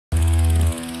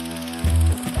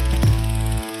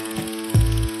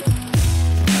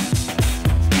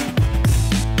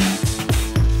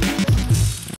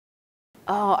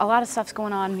Oh, a lot of stuff's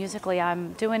going on musically.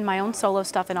 I'm doing my own solo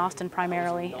stuff in Austin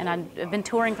primarily, and I've been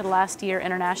touring for the last year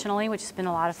internationally, which has been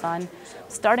a lot of fun.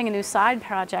 Starting a new side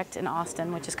project in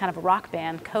Austin, which is kind of a rock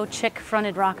band, co-chick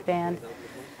fronted rock band.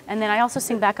 And then I also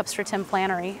sing backups for Tim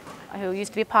Flannery, who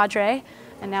used to be a Padre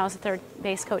and now is a third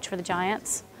base coach for the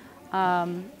Giants.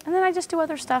 And then I just do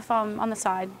other stuff on the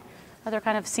side, other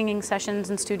kind of singing sessions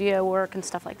and studio work and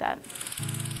stuff like that.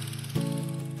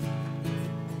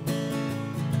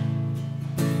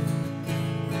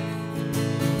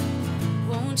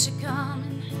 Won't you come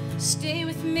and stay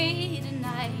with me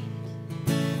tonight?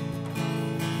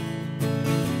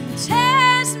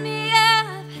 Tears me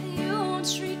up, you won't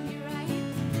treat me right.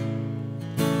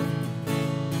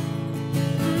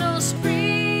 No spring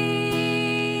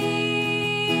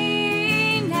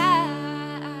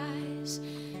eyes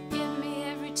get me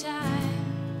every time.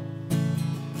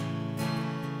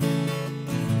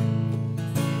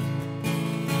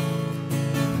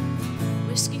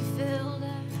 Whiskey filled, I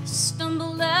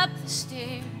stumbled up the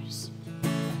stairs,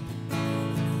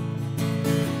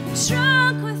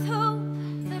 drunk with hope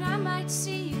that I might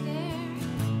see you there.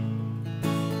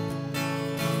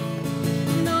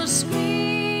 Those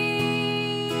green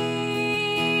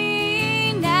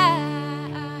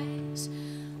eyes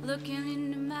looking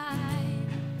into mine.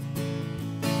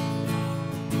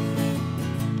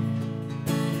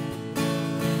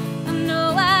 I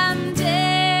know I'm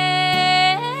dancing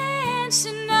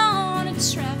on a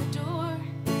trapdoor.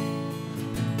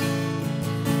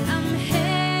 I'm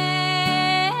hanging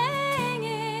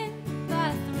by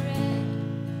a thread.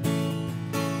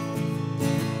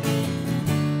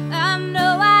 I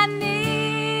know I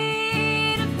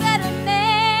need a better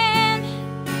man.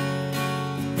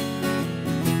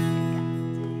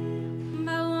 I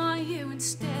want you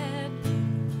instead.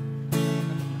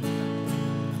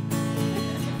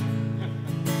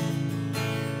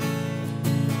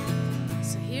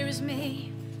 So here is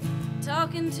me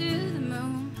talking to the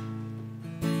moon,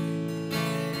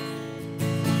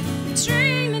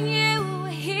 dreaming you were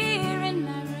here in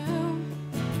my room.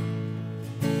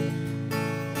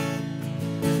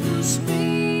 Those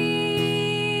green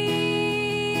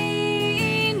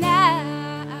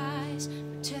eyes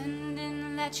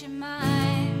pretending that you're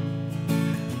mine.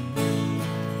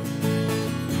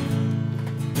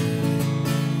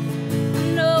 I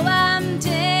know I'm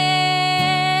dancing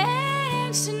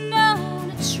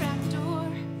on a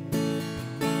trapdoor.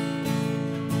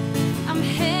 I'm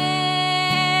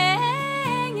hanging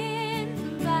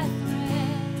by a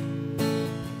thread.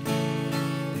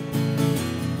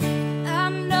 I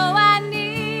know I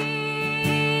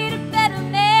need a better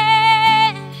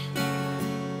man.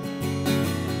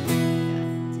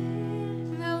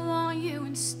 I want you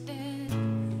instead.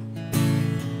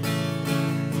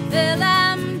 Well,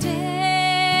 I'm dancing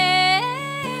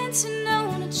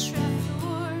on a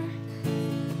trapdoor.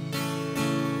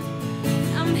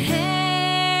 I'm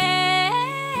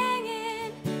hanging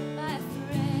by a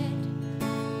thread.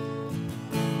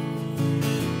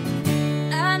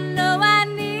 I know I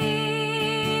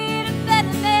need a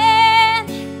better man.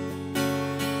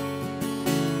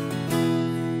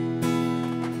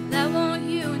 I want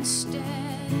you instead.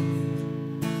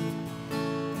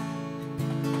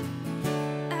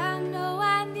 I know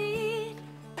I need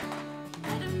a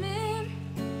better man.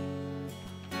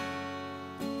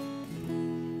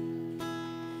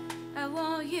 I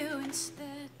want you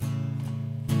instead.